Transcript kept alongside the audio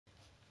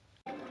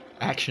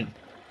Action.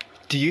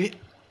 Do you...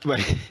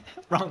 Wait,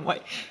 wrong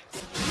way.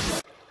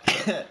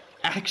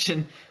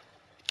 Action.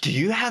 Do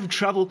you have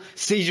trouble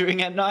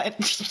seizuring at night?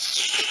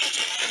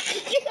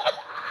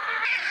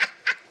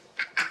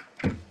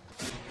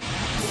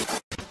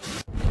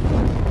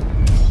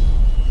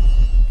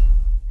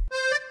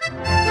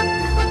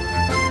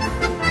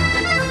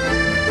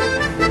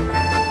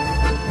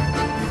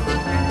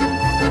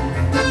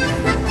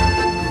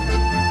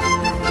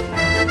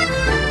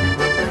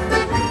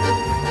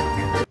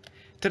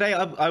 Today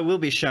I will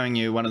be showing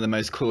you one of the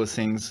most coolest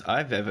things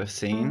I've ever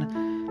seen.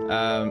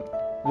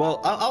 Well,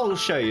 I'll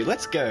show you.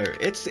 Let's go.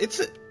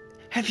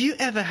 Have you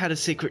ever had a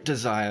secret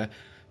desire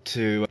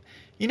to...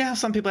 You know how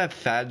some people have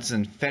fads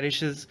and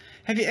fetishes?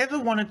 Have you ever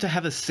wanted to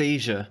have a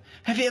seizure?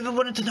 Have you ever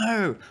wanted to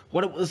know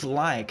what it was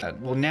like?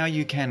 Well, now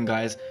you can,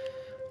 guys.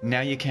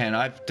 Now you can.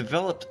 I've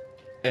developed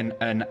an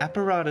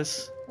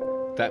apparatus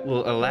that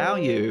will allow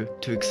you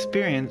to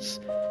experience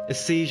a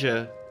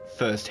seizure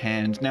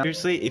firsthand. Now,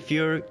 seriously, if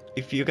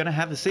you're gonna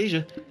have a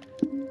seizure,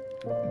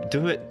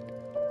 do it,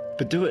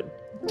 but do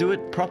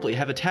it properly.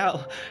 Have a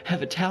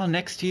towel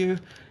next to you,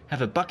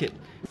 have a bucket,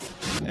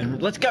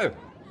 and let's go.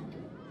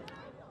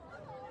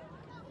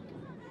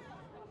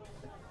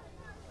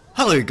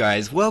 Hello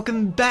guys,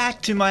 welcome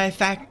back to my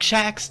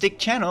Fact-Shack-Stick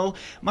channel.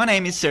 My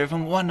name is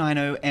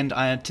Seraphim190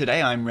 and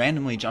today I'm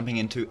randomly jumping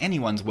into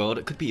anyone's world.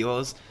 It could be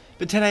yours,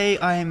 but today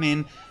I am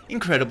in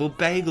Incredible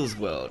Bagel's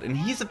world, and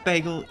he's a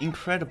bagel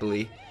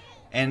incredibly.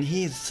 And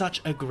he is such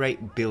a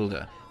great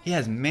builder. He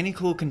has many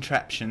cool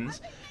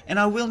contraptions, and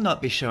I will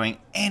not be showing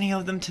any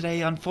of them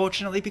today,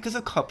 unfortunately, because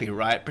of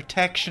copyright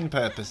protection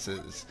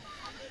purposes.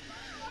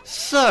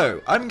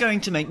 So, I'm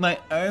going to make my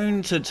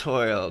own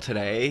tutorial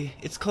today.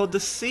 It's called the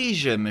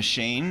SEIZURE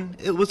machine.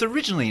 It was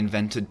originally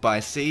invented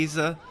by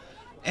SEIZURE,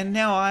 and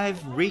now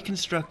I've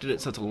reconstructed it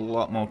so it's a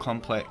lot more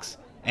complex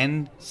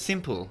and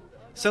simple.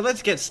 So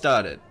let's get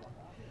started.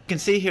 You can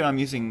see here I'm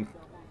using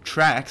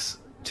tracks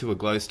to a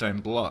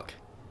glowstone block.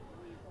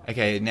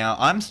 Okay, now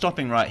I'm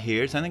stopping right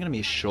here. It's only going to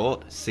be a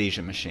short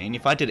seizure machine.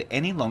 If I did it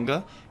any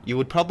longer, you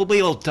would probably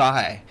all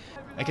die.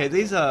 Okay,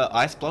 these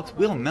ice blocks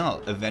will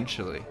melt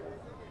eventually.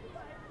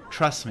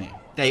 Trust me.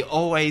 They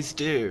always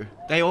do.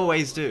 They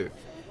always do.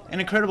 An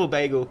Incredible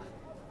Bagel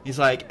is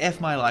like, F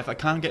my life, I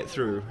can't get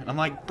through. And I'm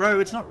like, bro,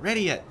 it's not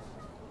ready yet.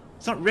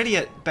 It's not ready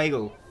yet,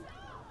 Bagel.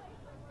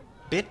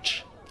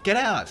 Bitch, get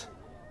out.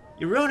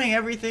 You're ruining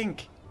everything.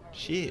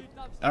 Shit.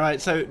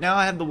 Alright, so now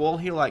I have the wall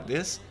here like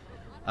this.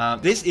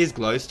 This is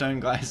glowstone,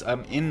 guys.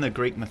 I'm in the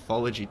Greek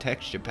mythology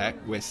texture pack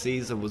where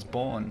Caesar was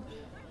born.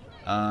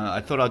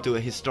 I thought I'd do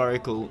a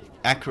historical,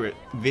 accurate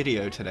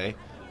video today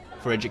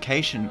for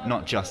education,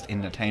 not just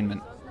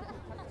entertainment.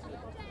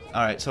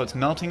 Alright, so it's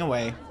melting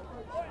away.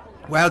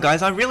 Wow,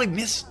 guys, I really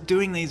miss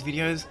doing these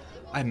videos.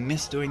 I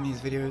miss doing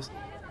these videos.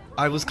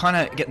 I was kind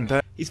of getting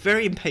burnt. He's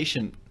very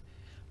impatient.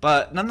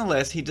 But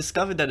nonetheless, he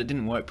discovered that it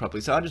didn't work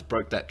properly, so I just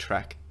broke that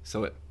track.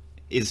 So it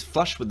is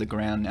flush with the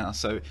ground now.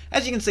 So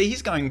as you can see,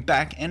 he's going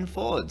back and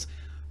forwards,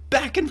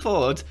 backity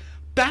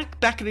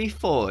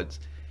forwards,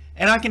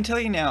 and I can tell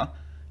you now,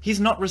 he's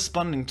not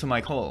responding to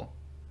my call.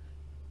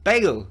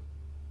 Bagel,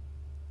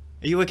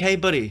 are you okay,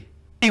 buddy?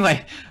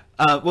 Anyway,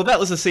 well, that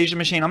was a seizure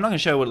machine. I'm not going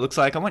to show you what it looks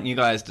like. I want you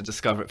guys to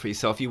discover it for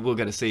yourself. You will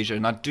get a seizure,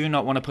 and I do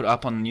not want to put it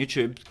up on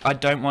YouTube. I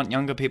don't want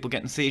younger people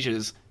getting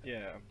seizures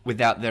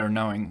without their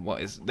knowing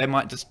what is. They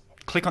might just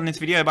click on this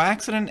video by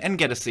accident and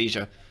get a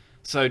seizure.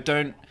 So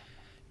don't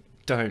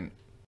go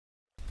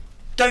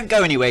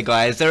anywhere,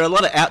 guys. There are a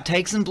lot of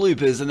outtakes and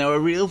bloopers, and they were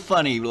real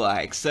funny,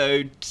 like,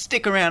 so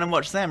stick around and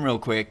watch them real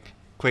quick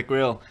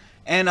real,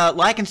 and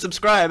like and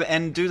subscribe,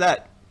 and do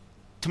that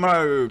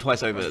tomorrow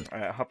twice over.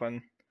 Alright, hop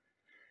on.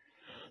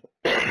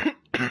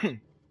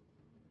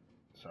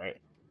 Sorry.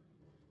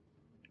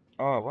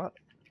 Oh, what?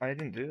 I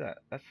didn't do that.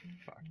 That's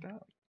fucked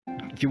up.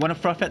 If you want to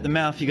froth at the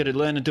mouth, you got to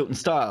learn to do it in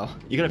style.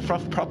 You got to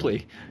froth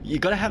properly. You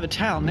got to have a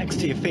towel next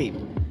to your feet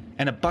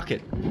and a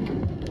bucket.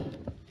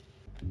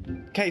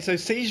 Okay, so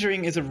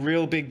seizuring is a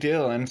real big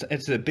deal, and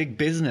it's a big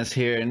business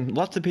here, and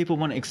lots of people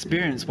want to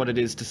experience what it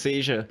is to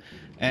seizure.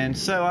 And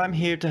so I'm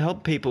here to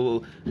help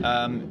people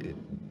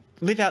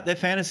live out their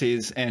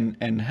fantasies.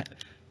 And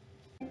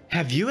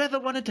have you ever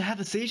wanted to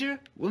have a seizure?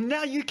 Well,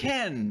 now you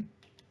can.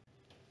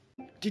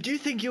 Did you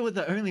think you were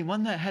the only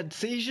one that had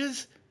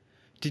seizures?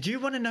 Did you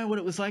want to know what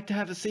it was like to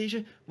have a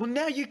seizure? Well,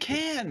 now you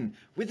can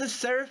with the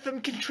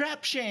Seraphim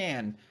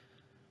contraption.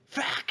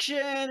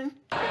 Fraction.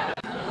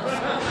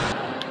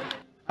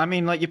 I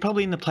mean, like, you're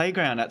probably in the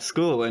playground at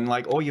school, and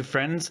like all your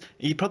friends,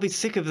 you're probably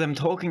sick of them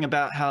talking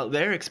about how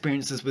their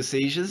experiences with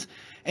seizures,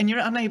 and you're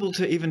unable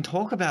to even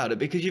talk about it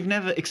because you've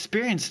never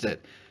experienced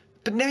it.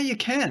 But now you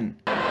can.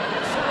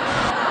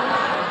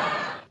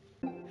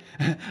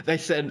 They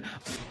said,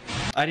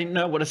 I didn't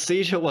know what a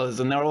seizure was,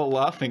 and they're all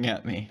laughing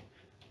at me.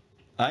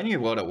 I knew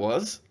what it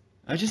was.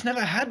 I just never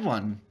had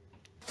one.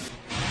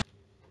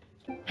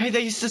 Hey,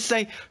 they used to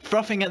say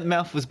frothing at the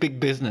mouth was big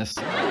business.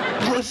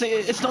 Well,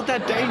 it's not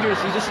that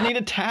dangerous. You just need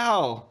a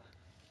towel.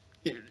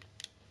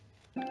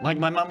 Like,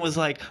 my mum was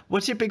like,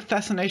 what's your big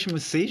fascination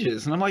with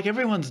seizures? And I'm like,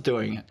 everyone's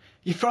doing it.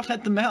 You froth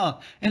at them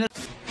out, and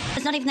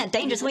It's not even that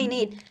dangerous. All you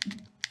need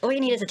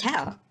is a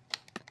towel.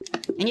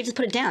 And you just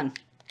put it down.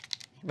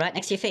 Right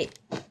next to your feet.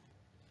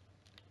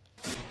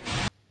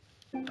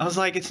 I was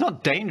like, it's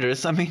not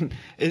dangerous. I mean,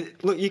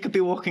 look, you could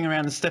be walking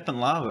around and step in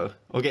lava,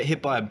 or get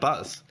hit by a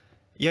bus.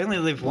 You only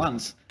live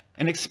once,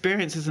 and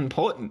experience is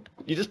important.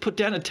 You just put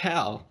down a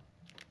towel.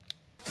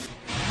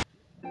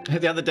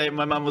 The other day,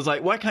 my mum was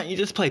like, why can't you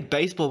just play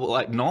baseball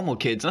like normal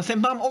kids? And I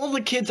said, Mum, all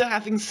the kids are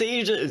having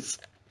seizures.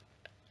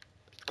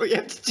 We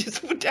have to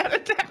just put down a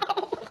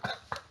towel.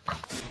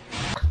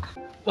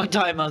 One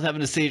time I was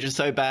having a seizure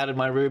so bad in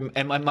my room,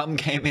 and my mum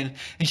came in,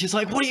 and she's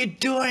like, what are you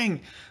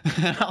doing?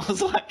 And I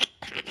was like,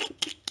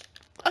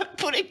 I'm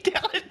putting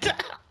down a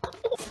towel.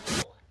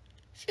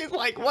 She's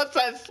like, what's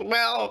that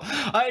smell?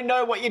 I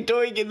know what you're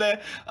doing in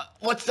there.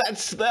 What's that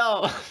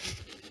smell?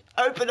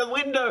 Open a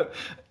window.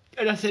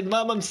 And I said,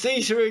 Mum, I'm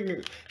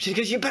seizuring. She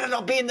goes, you better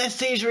not be in there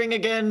seizuring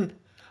again.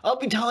 I'll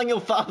be telling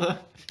your father.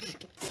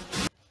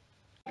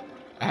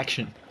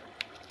 Action.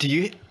 Do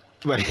you...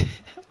 Wait,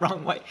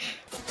 wrong way.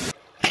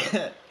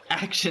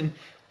 Action.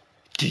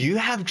 Do you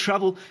have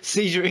trouble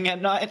seizuring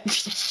at night?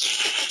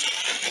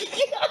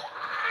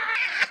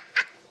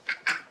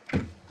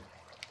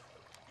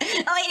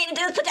 All you need to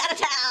do is put down a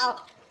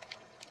towel.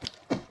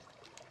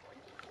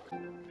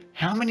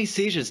 How many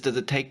seizures does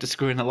it take to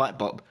screw in a light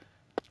bulb?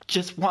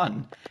 Just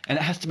one. And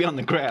it has to be on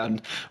the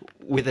ground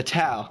with a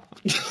towel.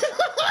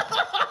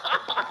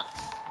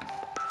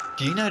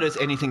 Do you notice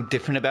anything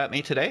different about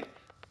me today?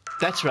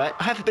 That's right,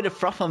 I have a bit of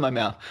froth on my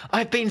mouth.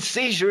 I've been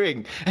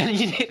seizuring, and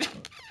you need...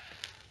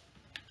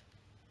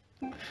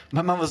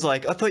 My mum was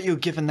like, I thought you were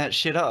giving that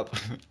shit up.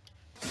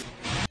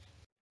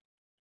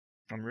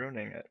 I'm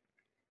ruining it.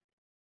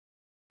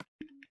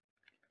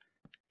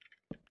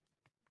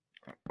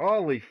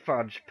 Holy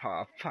fudge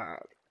pop,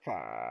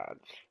 fudge.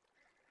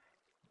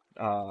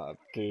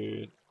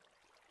 Dude.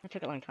 It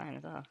took a long time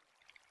as well.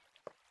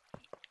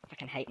 I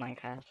fucking hate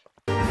Minecraft.